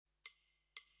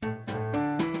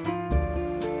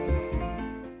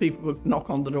people would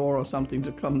knock on the door or something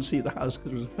to come and see the house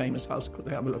because it was a famous house. Could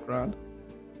they have a look around?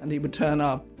 And he would turn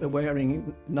up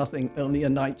wearing nothing, only a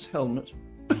knight's helmet.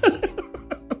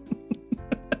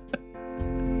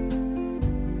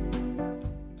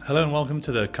 Hello and welcome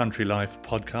to the Country Life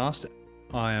podcast.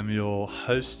 I am your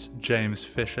host, James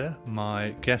Fisher.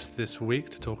 My guest this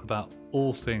week to talk about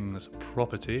all things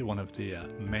property, one of the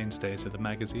mainstays of the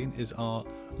magazine, is our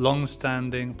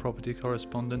long-standing property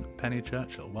correspondent, Penny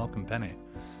Churchill. Welcome, Penny.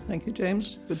 Thank you,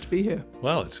 James. Good to be here.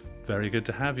 Well, it's very good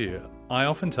to have you. I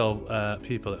often tell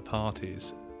people at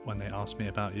parties, when they ask me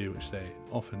about you, which they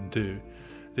often do,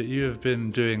 that you have been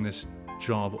doing this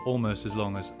job almost as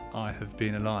long as I have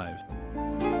been alive.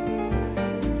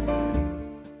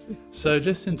 So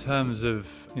just in terms of,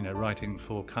 writing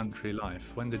for Country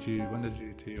Life, when did you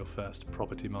do your first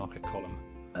property market column?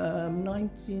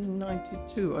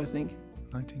 1992, I think.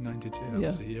 1992, that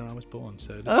was the year I was born,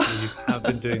 so you have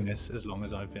been doing this as long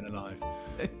as I've been alive.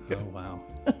 Oh, wow.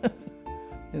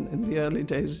 In the early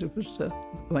days, it was it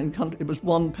was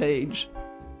one page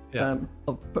of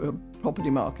property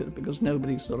market, because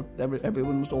nobody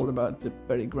everyone was all about the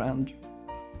very grand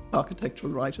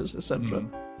architectural writers, etc.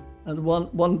 And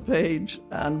one page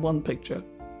and one picture,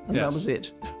 and that was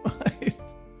it. Right?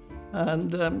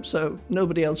 And so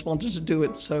nobody else wanted to do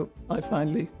it, so I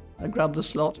grabbed the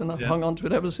slot and I've hung on to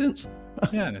it ever since.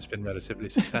 Yeah, and it's been relatively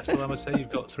successful. I must say you've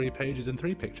got 3 pages and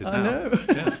 3 pictures now. I know.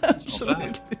 Yeah, absolutely.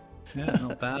 Not bad. Yeah,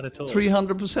 not bad at all.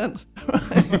 300%.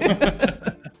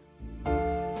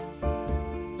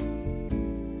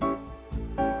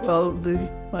 Well,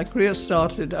 my career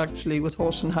started actually with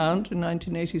Horse and Hound in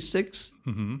 1986,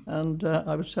 and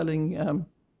I was selling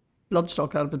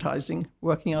bloodstock advertising,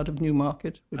 working out of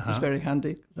Newmarket, which was very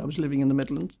handy because I was living in the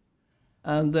Midlands.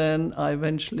 And then I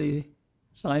eventually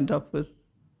signed up with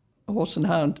Horse and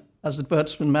Hound as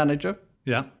advertisement manager.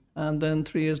 Yeah. And then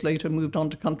 3 years later moved on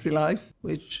to Country Life,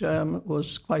 which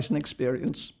was quite an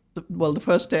experience. The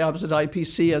first day I was at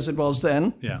IPC, as it was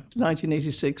then,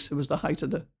 1986, it was the height of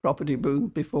the property boom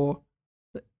before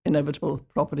the inevitable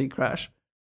property crash.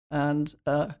 And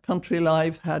Country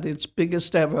Life had its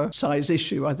biggest ever size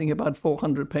issue, I think about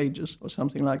 400 pages or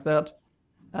something like that.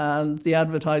 And the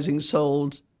advertising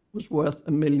sold was worth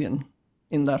 $1 million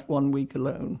in that 1 week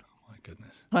alone. Oh, my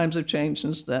goodness. Times have changed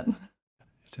since then.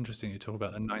 It's interesting you talk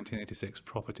about the 1986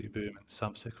 property boom and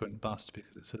subsequent bust,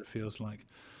 because it sort of feels like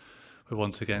we're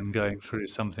once again going through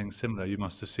something similar. You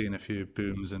must have seen a few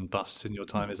booms and busts in your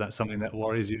time. Is that something that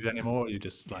worries you anymore? Or are you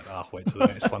just like, wait till the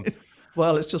next one?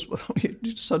 Well, it's just, you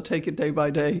just sort of take it day by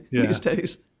day these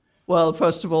days. Well,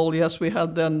 first of all, yes, we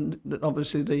had then,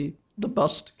 obviously the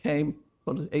bust came,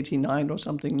 89 or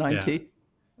something, 90. Yeah.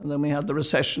 And then we had the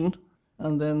recession.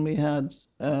 And then we had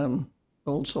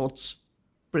all sorts,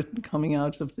 Britain coming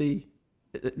out of the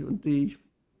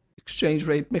exchange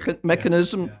rate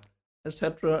mechanism.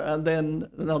 Etc. And then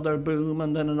another boom,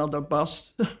 and then another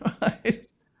bust, right?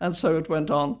 And so it went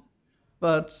on.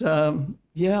 But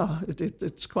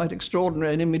it's quite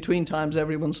extraordinary. And in between times,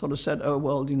 everyone sort of said, "Oh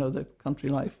well, the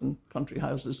Country Life and country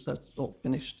houses, that's all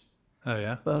finished." Oh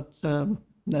yeah. But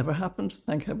never happened,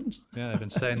 thank heavens. Yeah, they've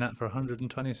been saying that for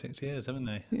 126 years, haven't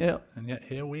they? Yeah. And yet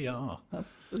here we are.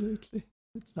 Absolutely.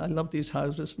 I love these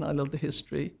houses and I love the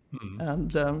history.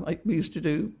 And we used to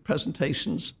do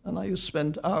presentations, and I used to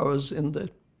spend hours in the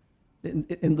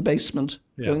basement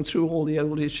going through all the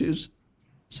old issues,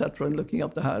 etc., and looking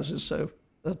up the houses. So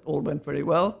that all went very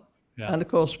well. Yeah. And of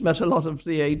course, met a lot of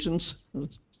the agents. We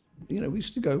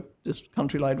used to go this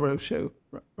Country Life Roadshow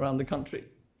around the country.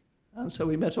 And so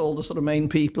we met all the sort of main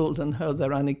people and heard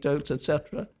their anecdotes,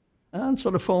 etc., and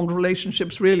sort of formed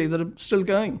relationships really that are still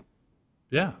going.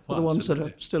 Yeah, well, the ones that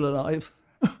are still alive.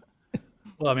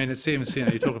 Well, I mean, it seems,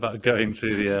 you talk about going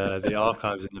through the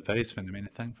archives in the basement. I mean,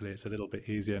 thankfully, it's a little bit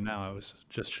easier now. I was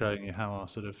just showing you how our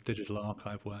sort of digital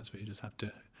archive works, but you just have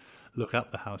to look up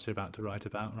the house you're about to write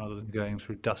about rather than going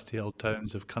through dusty old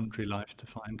tomes of Country Life to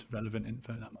find relevant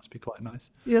info. That must be quite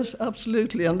nice. Yes,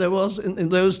 absolutely. And there was, in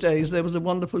those days, there was a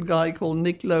wonderful guy called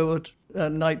Nick Lowe at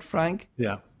Knight Frank,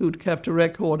 who'd kept a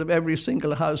record of every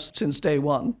single house since day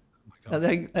one.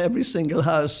 Every single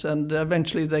house, and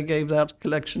eventually they gave that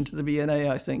collection to the V&A,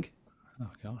 I think. Oh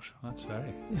gosh, that's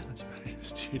very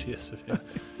studious of you.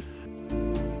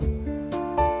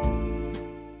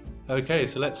 Okay,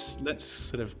 so let's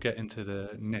sort of get into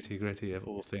the nitty-gritty of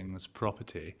all things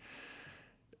property.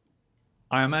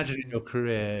 I imagine in your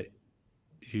career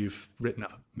you've written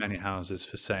up many houses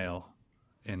for sale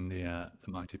in the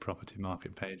mighty property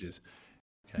market pages.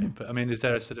 Okay, but I mean, is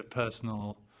there a sort of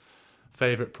personal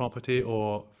favourite property,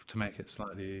 or to make it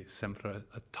slightly simpler,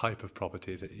 a type of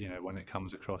property that, when it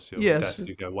comes across your desk,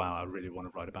 you go, wow, I really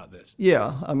want to write about this?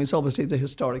 Yeah, I mean, it's obviously the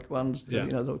historic ones, Yeah.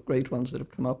 the great ones that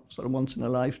have come up sort of once in a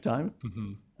lifetime.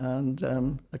 Mm-hmm.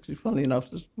 And actually, funnily enough,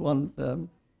 there's one,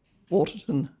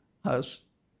 Waterton House,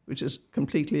 which is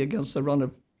completely against the run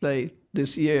of play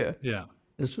this year. Yeah.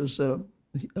 This was a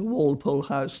Walpole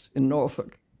house in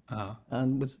Norfolk, Uh-huh.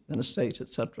 and with an estate,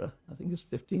 etc. I think it's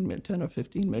 10 or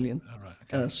 15 million. All right.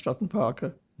 Okay. Stratton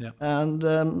Parker. Yeah. And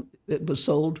it was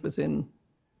sold within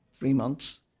 3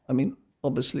 months. I mean,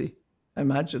 obviously, I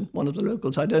imagine one of the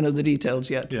locals, I don't know the details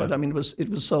yet, Yeah. but I mean, it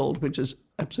was sold, which is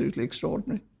absolutely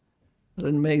extraordinary. An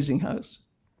amazing house.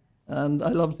 And I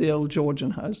love the old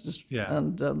Georgian houses. Yeah.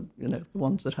 And, the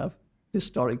ones that have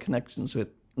historic connections with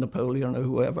Napoleon or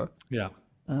whoever. Yeah.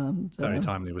 And Very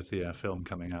timely with the film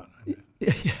coming out.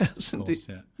 Yes, Of course,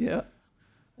 indeed. Yeah.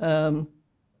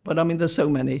 But I mean, there's so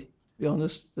many, to be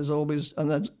honest. There's always, and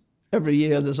then every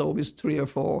year there's always 3 or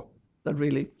 4 that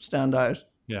really stand out.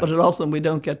 Yeah. But a lot of them we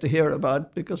don't get to hear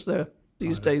about because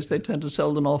these days they tend to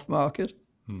sell them off market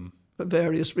for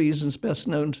various reasons, best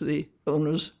known to the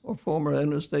owners or former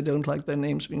owners. They don't like their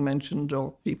names being mentioned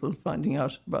or people finding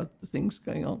out about the things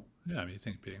going on. Yeah, I mean, you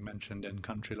think being mentioned in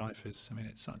country life is,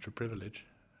 it's such a privilege.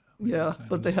 Yeah,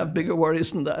 but they have bigger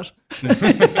worries than that.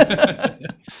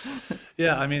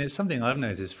 Yeah, I mean, it's something I've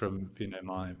noticed from,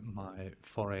 my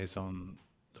forays on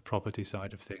the property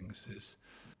side of things is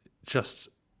just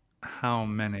how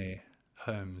many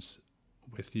homes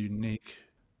with unique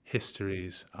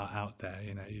histories are out there.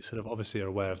 You sort of obviously are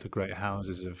aware of the great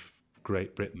houses of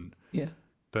Great Britain. Yeah.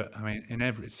 But I mean,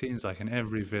 it seems like in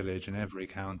every village, in every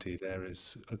county, there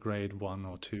is a grade 1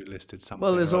 or 2 listed somewhere.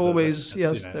 Well, there's always,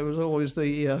 there was always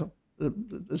the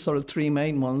sort of 3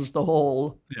 main ones: the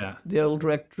hall, the old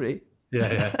rectory,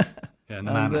 yeah, and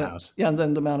the manor house. Yeah, and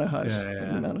then the manor house.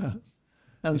 Yeah. The manor house.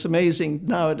 And it's amazing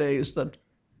nowadays that,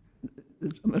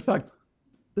 in fact,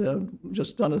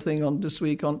 just done a thing this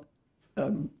week on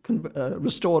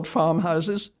restored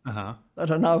farmhouses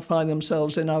that are now find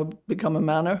themselves become a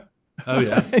manor. Oh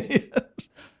yeah. Yes.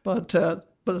 But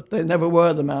they never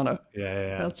were the manor.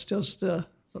 Yeah. That's just sort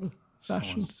of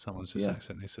fashion. Someone's just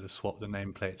accidentally sort of swapped the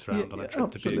nameplates around on a trip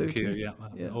absolutely. to B&Q. Yeah,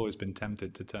 I've always been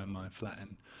tempted to turn my flat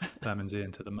in Bermondsey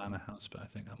into the manor house, but I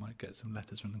think I might get some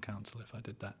letters from the council if I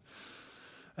did that.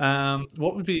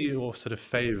 What would be your sort of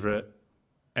favourite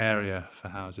area for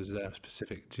houses? Is there a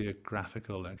specific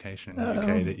geographical location in the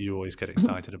UK that you always get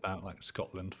excited about, like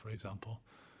Scotland, for example?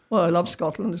 Well, I love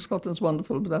Scotland. Scotland's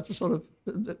wonderful, but that's a sort of,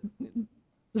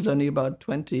 there's only about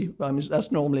 20. I mean,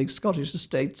 that's normally Scottish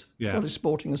estates, Scottish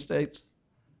sporting estates,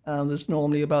 and there's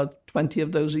normally about 20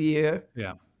 of those a year.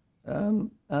 Yeah.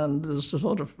 And there's a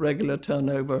sort of regular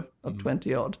turnover of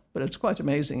 20 odd, but it's quite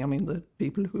amazing. I mean, the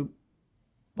people who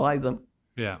buy them,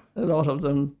 a lot of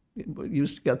them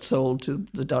used to get sold to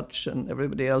the Dutch and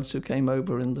everybody else who came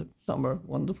over in the summer,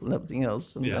 wonderful and everything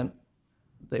else, and then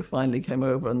they finally came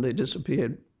over and they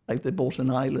disappeared. Like they bought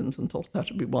an island and thought that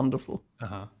would be wonderful.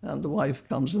 And the wife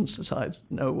comes and decides,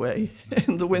 no way,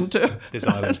 in the winter. This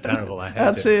island's terrible, I hate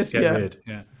that's it. Get rid.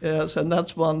 Yeah. Yes, and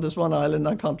there's one island,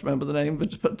 I can't remember the name,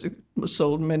 but it was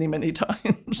sold many, many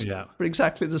times for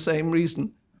exactly the same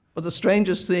reason. But the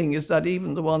strangest thing is that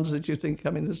even the ones that you think, I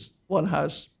mean, there's one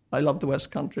house, I love the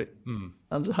West Country, and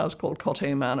there's a house called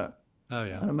Cottay Manor. Oh,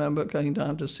 yeah. I remember going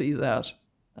down to see that,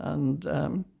 and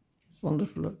it's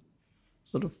wonderful.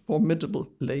 Sort of formidable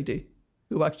lady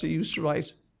who actually used to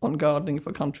write on gardening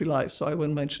for Country Life, so I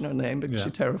won't mention her name because she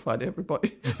terrified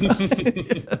everybody.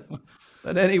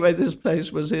 But anyway, this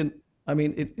place was in, I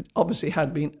mean, it obviously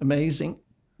had been amazing,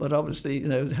 but obviously,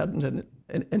 it hadn't had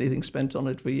anything spent on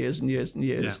it for years and years and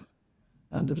years.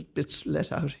 Yeah. And there was bits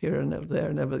let out here and there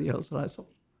and everything else, and I thought,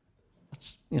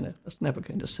 that's never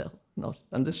going to sell.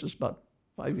 And this was about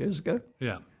 5 years ago.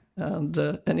 Yeah. And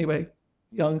anyway,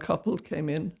 young couple came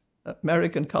in,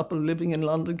 American couple living in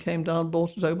London came down,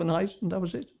 bought it overnight, and that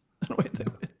was it. And away they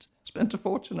went. Spent a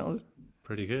fortune on it.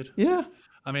 Pretty good. Yeah.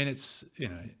 I mean, it's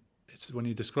when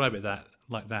you describe it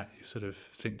like that, you sort of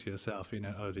think to yourself,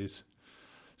 these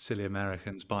silly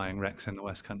Americans buying wrecks in the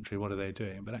West Country, what are they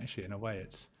doing? But actually, in a way,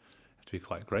 it's to be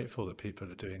quite grateful that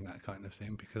people are doing that kind of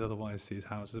thing, because otherwise these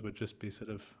houses would just be sort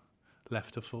of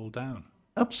left to fall down.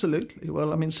 Absolutely.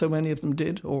 Well, I mean, so many of them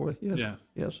did, or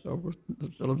sort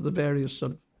of the various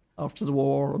sort of, after the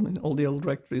war, I mean, all the old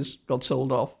rectories got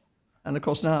sold off. And of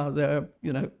course now they've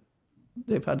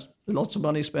had lots of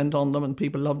money spent on them, and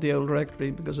people love the old rectory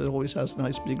because it always has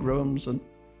nice big rooms and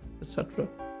etc.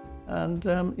 And,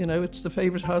 it's the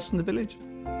favourite house in the village.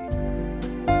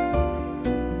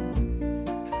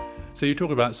 So you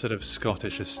talk about sort of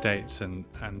Scottish estates and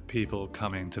people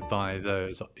coming to buy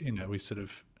those. You know, we sort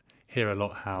of hear a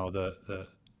lot how the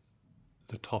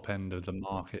top end of the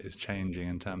market is changing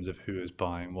in terms of who is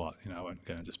buying what. You know, I won't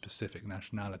go into specific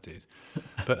nationalities,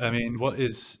 but I mean, what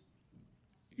is,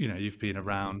 you know, you've been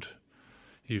around,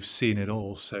 you've seen it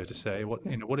all, so to say. What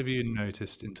have you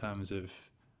noticed in terms of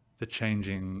the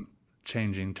changing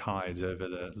tides over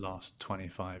the last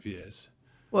 25 years?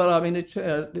 Well, I mean,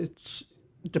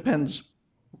 it depends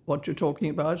what you're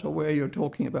talking about or where you're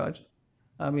talking about.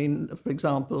 I mean, for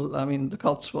example, the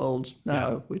Cotswolds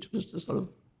now, which was the sort of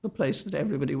the place that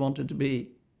everybody wanted to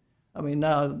be. I mean,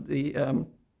 now the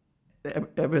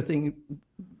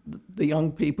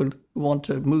young people who want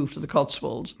to move to the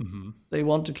Cotswolds, they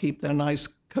want to keep their nice,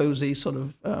 cozy sort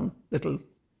of little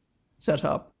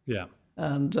setup. Yeah.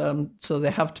 And so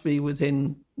they have to be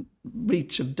within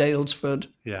reach of Dalesford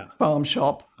Farm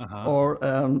Shop or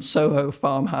Soho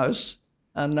Farmhouse.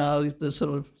 And now there's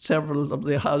sort of several of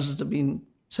the houses have been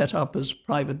set up as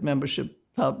private membership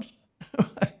clubs.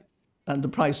 And the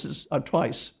prices are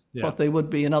twice what they would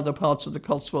be in other parts of the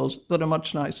Cotswolds that are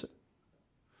much nicer.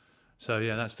 So,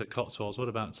 yeah, that's the Cotswolds. What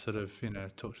about sort of, you know,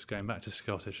 just going back to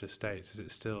Scottish estates? Is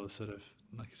it still sort of,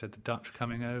 like you said, the Dutch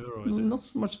coming over? Or is it not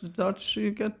so much the Dutch?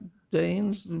 You get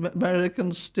Danes,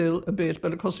 Americans still a bit,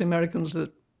 but of course the Americans,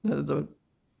 the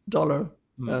dollar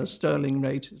sterling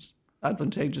rate is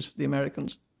advantageous for the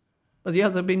Americans. But yeah,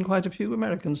 there have been quite a few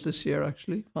Americans this year,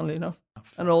 actually, funnily enough.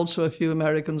 And also a few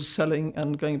Americans selling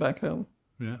and going back home.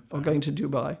 Yeah. Or going to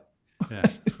Dubai. Yeah.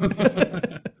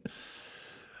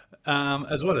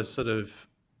 As well as sort of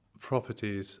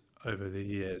properties over the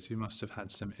years, you must have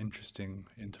had some interesting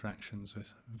interactions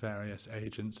with various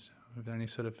agents. Are there any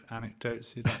sort of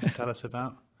anecdotes you'd like to tell us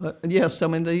about? Yes, I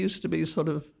mean, there used to be sort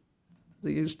of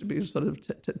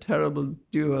terrible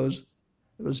duos.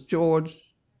 There was George,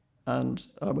 and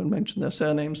I won't mention their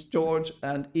surnames, George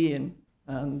and Ian.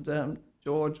 And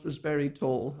George was very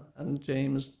tall, and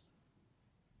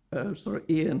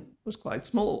Ian was quite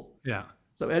small. Yeah.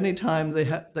 So any time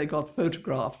they got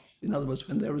photographed, in other words,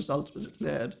 when their results were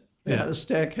declared, they had a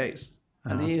staircase.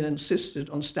 And Ian insisted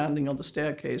on standing on the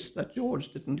staircase that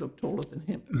George didn't look taller than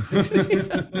him.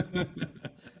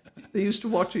 They used to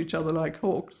watch each other like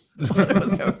hawks.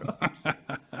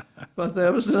 But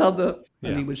there was another,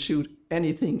 and he would shoot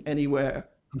anything, anywhere.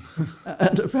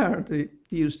 And apparently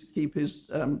he used to keep his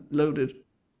he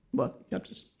kept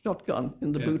his shotgun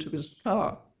in the boot of his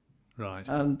car. Right.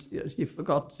 And he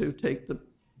forgot to take the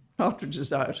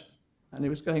cartridges out. And he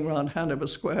was going around Hanover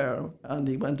Square, and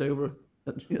he went over,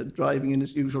 driving in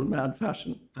his usual mad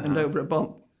fashion, and over a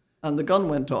bump, and the gun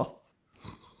went off.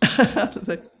 And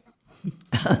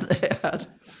they had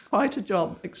quite a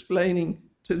job explaining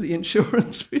to the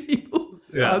insurance people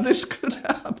how this could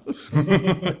happen.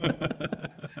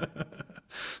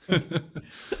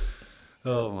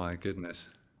 Oh my goodness.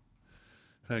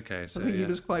 Okay, so I think he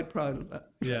was quite proud of that.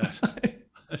 Yeah.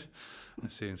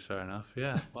 That seems fair enough.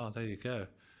 Yeah. Well, there you go.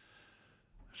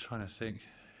 I'm trying to think.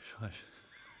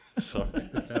 Sorry,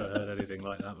 I've never heard anything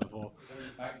like that before.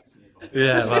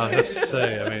 Yeah, well, let's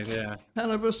say, I mean, yeah.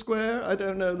 Hanover Square? I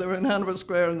don't know. They were in Hanover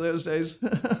Square in those days.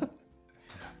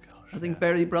 I think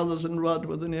Berry Brothers and Rudd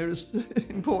were the nearest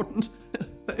important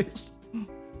place.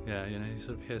 Yeah, you know, you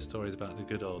sort of hear stories about the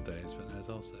good old days, but there's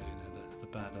also, you know, the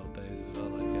bad old days as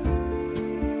well, I guess.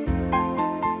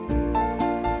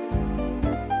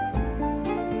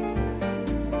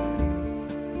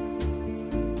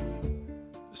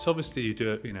 So obviously you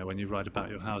do, you know, when you write about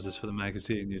your houses for the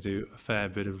magazine, you do a fair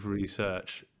bit of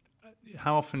research.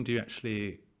 How often do you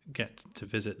actually get to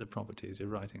visit the properties you're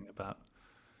writing about?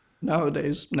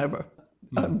 Nowadays, never.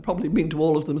 I've probably been to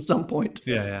all of them at some point.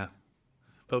 Yeah.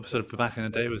 But sort of back in the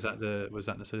day, was that the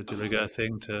sort of de rigueur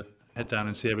thing to head down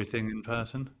and see everything in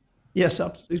person? Yes,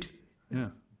 absolutely. Yeah.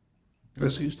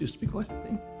 This used to be quite a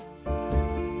thing.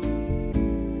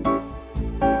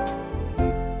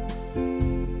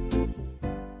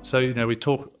 So, you know, we've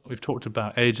talked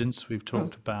about agents, we've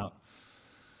talked about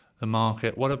the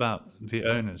market. What about the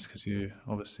owners? Because you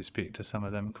obviously speak to some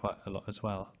of them quite a lot as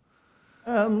well.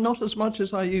 Not as much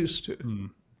as I used to.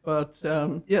 But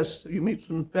yes, you meet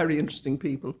some very interesting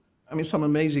people. I mean, some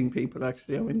amazing people,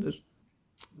 actually. I mean, there's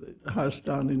the house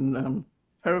down in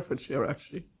Herefordshire,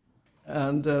 actually.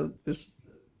 And this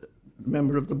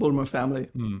member of the Bulmer family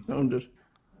owned it.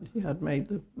 And he had made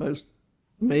the most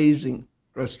amazing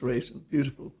restoration,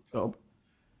 beautiful job.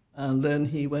 And then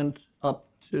he went up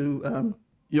to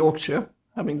Yorkshire,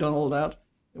 having done all that.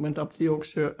 He went up to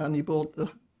Yorkshire and he bought the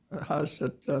house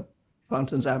at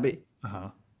Fountains Abbey.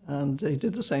 And he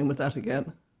did the same with that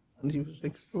again. And he was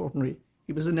extraordinary.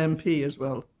 He was an MP as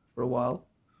well. for a while.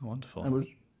 Wonderful. And it was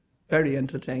very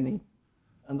entertaining.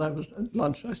 And that was at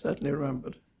lunch, I certainly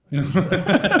remembered.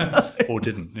 Or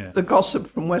didn't, yeah. The gossip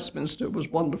from Westminster was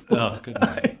wonderful. Oh,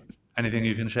 goodness. Anything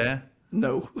you can share?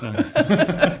 No.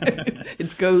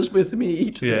 It goes with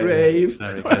me to the grave. Yeah,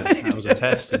 very good. That was a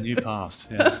test and you passed.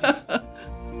 Yeah.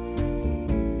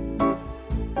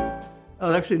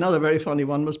 Oh, actually, another very funny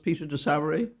one was Peter de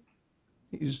Savary.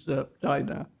 He's died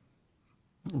now.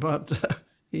 But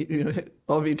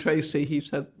Bobby Tracy, he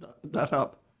set that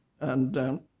up.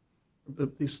 And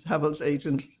this Havells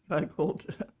agent, guy called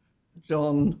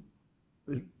John,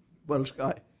 the Welsh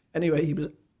guy. Anyway, he was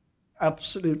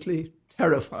absolutely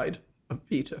terrified of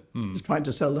Peter. He was trying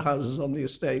to sell the houses on the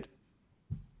estate.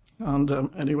 And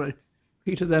anyway,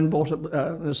 Peter then bought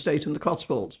an estate in the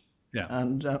Cotswolds. Yeah.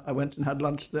 And I went and had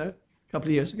lunch there a couple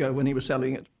of years ago when he was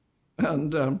selling it.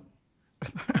 And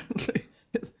apparently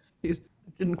he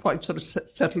didn't quite sort of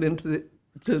settle into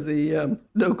the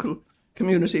local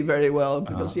community very well,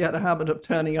 because he had a habit of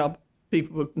turning up.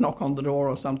 People would knock on the door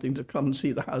or something to come and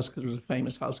see the house, because it was a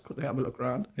famous house. Could they have a look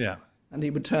around? Yeah. And he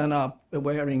would turn up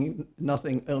wearing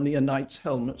nothing, only a knight's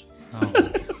helmet. Oh,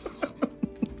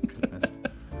 goodness.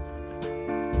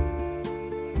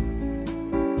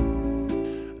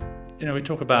 We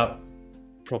talk about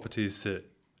properties that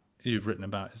you've written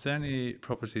about. Is there any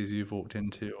properties you've walked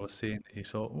into or seen that you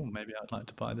thought, oh, maybe I'd like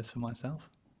to buy this for myself?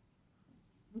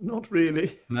 Not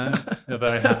really. No? You're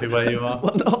very happy where you are?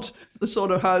 Well, not the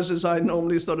sort of houses I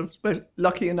normally sort of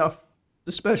lucky enough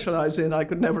to specialise in. I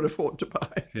could never afford to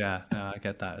buy. Yeah, no, I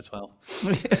get that as well.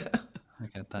 Yeah. I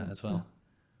get that as well.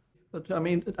 But I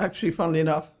mean, actually, funnily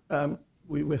enough,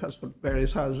 we had sort of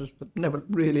various houses, but never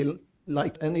really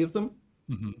liked any of them.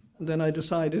 Mm-hmm. And then I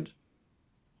decided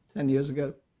 10 years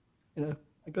ago, I'm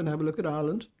going to have a look at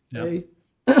Ireland,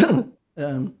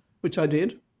 which I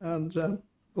did, and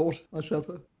bought myself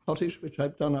a cottage, which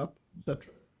I've done up,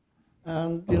 etc.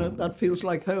 And, that feels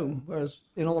like home, whereas,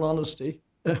 in all honesty,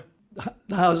 the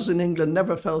houses in England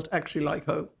never felt actually like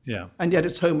home. Yeah. And yet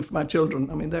it's home for my children.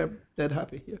 I mean, they're dead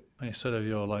happy here.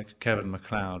 You're like Kevin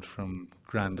MacLeod from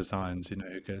Grand Designs, who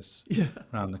goes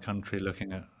around the country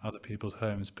looking at other people's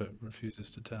homes but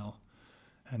refuses to tell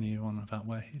anyone about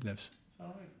where he lives.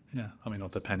 Sorry. Yeah, I mean,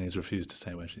 not that Penny's refused to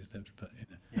say where she's lived, but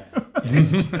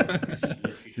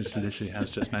just literally has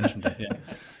just mentioned it.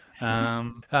 Yeah.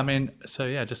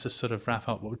 Just to sort of wrap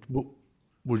up,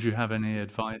 would you have any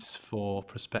advice for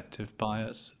prospective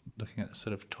buyers looking at the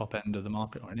sort of top end of the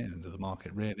market, or any end of the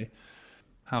market really?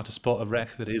 How to spot a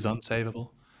wreck that is unsavable?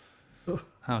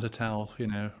 How to tell,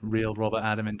 real Robert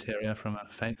Adam interior from a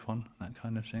fake one, that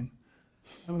kind of thing?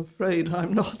 I'm afraid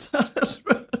I'm not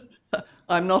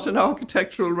I'm not an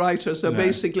architectural writer, so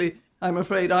basically I'm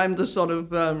afraid I'm the sort of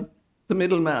the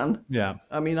middleman. Yeah.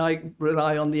 I mean, I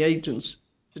rely on the agents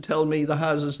to tell me the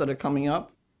houses that are coming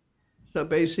up. So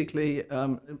basically,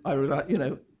 I rely,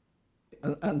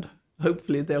 and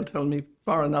hopefully they'll tell me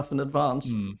far enough in advance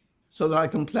so that I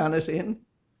can plan it in,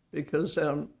 because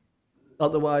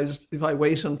otherwise, if I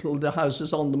wait until the house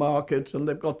is on the market and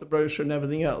they've got the brochure and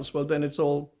everything else, well, then it's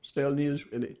all stale news,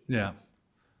 really. Yeah.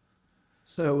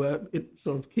 So it's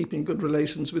sort of keeping good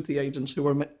relations with the agents, who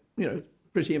are,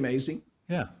 pretty amazing.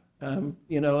 Yeah. And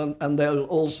they'll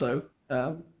also,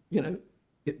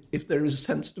 if there is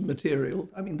sensitive material,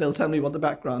 I mean, they'll tell me what the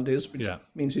background is, which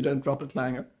means you don't drop a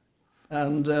clanger.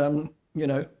 And,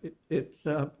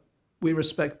 we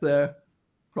respect their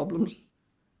problems,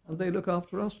 and they look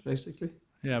after us, basically.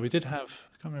 Yeah, we did have,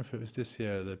 I can't remember if it was this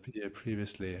year or the year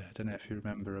previously, I don't know if you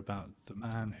remember, about the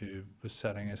man who was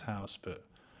selling his house, but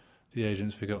the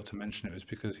agents forgot to mention it was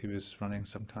because he was running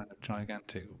some kind of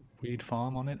gigantic weed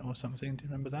farm on it or something. Do you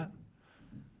remember that?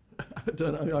 I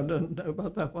don't know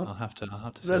about that one. I'll have to.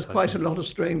 There's quite a lot of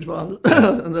strange ones,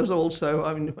 and there's also,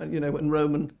 I mean, when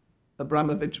Roman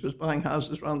Abramovich was buying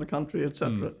houses around the country,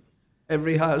 etc.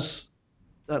 Every house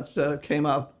that came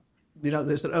up,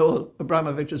 they said, "Oh,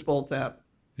 Abramovich has bought that,"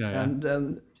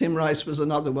 and Tim Rice was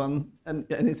another one, and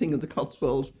anything in the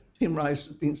Cotswolds, Tim Rice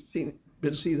has been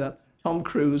to see that. Tom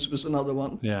Cruise was another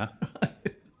one. Yeah,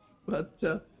 but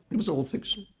it was all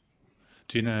fiction.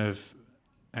 Do you know of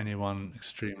anyone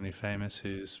extremely famous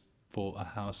who's bought a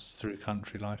house through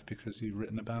Country Life because you've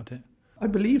written about it? I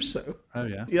believe so. Oh,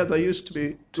 yeah? Yeah, there used to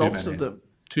be lots of them.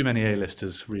 Too many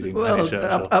A-listers reading Penny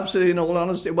Churchill. Absolutely, in all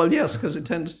honesty. Well, yes, because it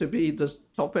tends to be the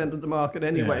top end of the market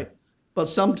anyway. Yeah. But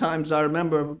sometimes I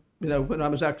remember, when I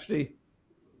was actually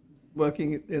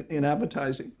working in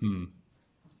advertising,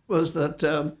 was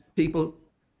that people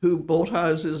who bought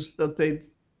houses that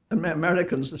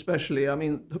Americans especially, I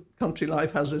mean, Country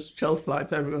Life has this shelf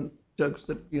life. Everyone jokes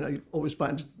that, you always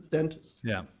find it at the dentist.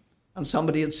 Yeah. and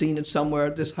somebody had seen it somewhere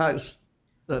at this house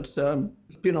that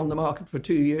has been on the market for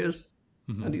 2 years,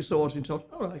 and he saw it and thought,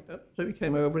 oh, I like that. So he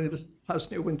came over, and it was a house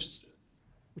near Winchester,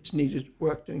 which needed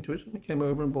work doing to it, and he came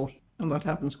over and bought it. And that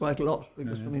happens quite a lot,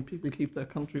 because, I mean, people keep their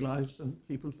country lives, and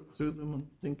people look through them and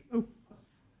think, oh.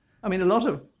 I mean, a lot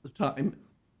of the time,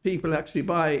 people actually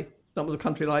buy some of the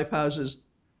country life houses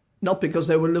not because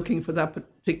they were looking for that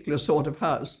particular sort of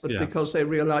house, but because they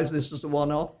realize this is a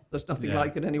one-off. There's nothing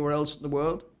like it anywhere else in the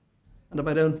world. And if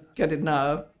I don't get it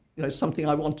now, it's something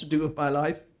I want to do with my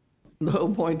life. And the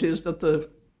whole point is that the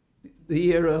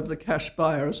era of the cash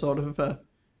buyer sort of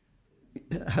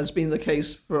has been the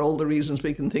case for all the reasons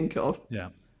we can think of. Yeah.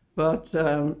 But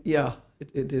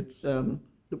it's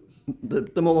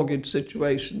the mortgage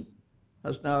situation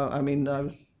has now, I mean, I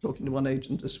was talking to one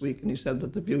agent this week, and he said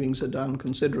that the viewings are down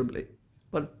considerably.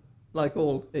 But like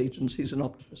all agents, he's an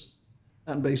optimist.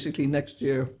 And basically next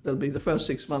year, there'll be the first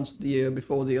 6 months of the year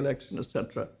before the election,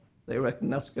 etc. They reckon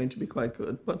that's going to be quite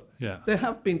good. But they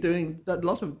have been doing that. A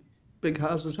lot of big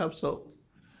houses have sold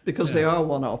because they are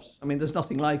one-offs. I mean, there's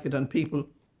nothing like it, and people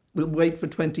will wait for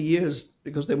 20 years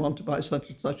because they want to buy such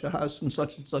and such a house in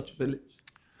such and such a village.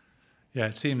 Yeah,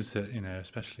 it seems that,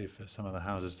 especially for some of the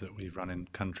houses that we run in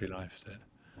country life, that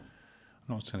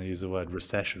I'm not going to use the word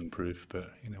recession-proof,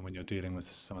 but, when you're dealing with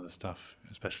some of the stuff,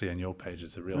 especially in your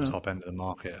pages, the real top end of the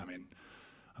market, I mean,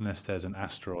 unless there's an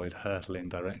asteroid hurtling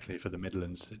directly for the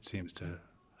Midlands, it seems to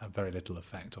have very little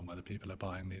effect on whether people are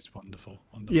buying these wonderful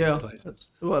places.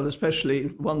 Well, especially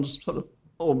ones sort of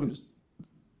almost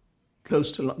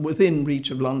close to, within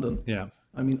reach of London. Yeah.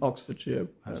 I mean, Oxfordshire.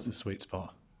 That's the sweet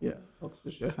spot. Yeah,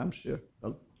 Oxfordshire, Hampshire,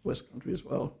 West Country as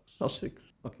well, Sussex,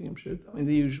 Buckinghamshire, I mean,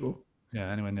 the usual. Yeah,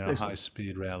 anywhere near a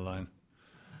high-speed rail line,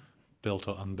 built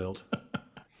or unbuilt.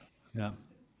 Yeah.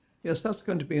 Yes, that's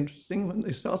going to be interesting when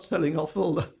they start selling off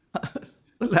all the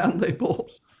land they bought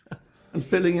and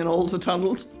filling in all the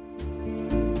tunnels.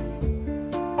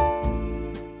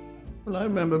 Well, I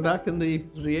remember back in the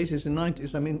 80s and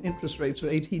 90s, I mean, interest rates were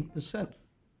 18%.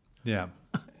 Yeah.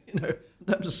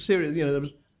 That was serious. There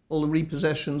was all the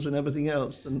repossessions and everything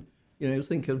else. And,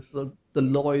 think of the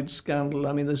Lloyd scandal.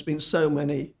 I mean, there's been so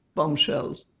many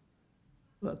bombshells.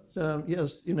 But,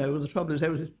 yes, the trouble is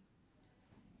everything.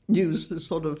 News is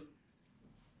sort of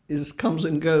comes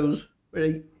and goes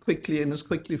very quickly and is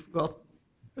quickly forgotten.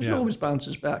 But it always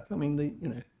bounces back. I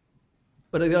mean,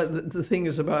 but the thing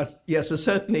is about, yes,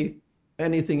 certainly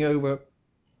anything over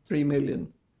 3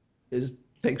 million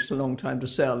takes a long time to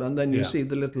sell. And then you see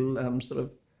the little sort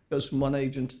of goes from one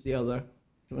agent to the other,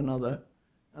 to another.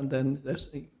 And then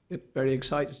they get very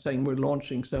excited saying we're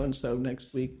launching so-and-so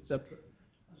next week, etc.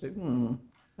 I say,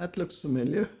 that looks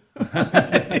familiar.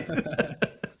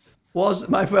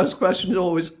 My first question is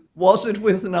always, was it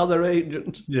with another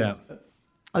agent? Yeah.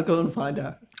 I'll go and find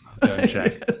out. I'll go and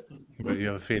check. But you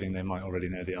have a feeling they might already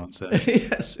know the answer.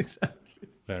 Yes, exactly.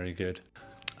 Very good.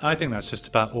 I think that's just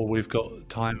about all we've got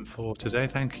time for today.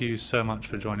 Thank you so much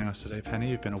for joining us today, Penny.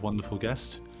 You've been a wonderful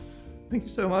guest. Thank you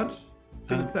so much. It's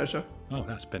been a pleasure. Oh,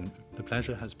 the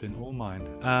pleasure has been all mine.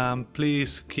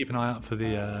 Please keep an eye out for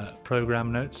the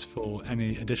program notes for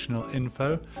any additional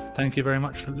info. Thank you very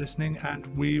much for listening, and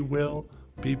we will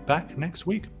be back next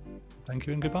week. Thank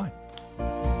you and goodbye.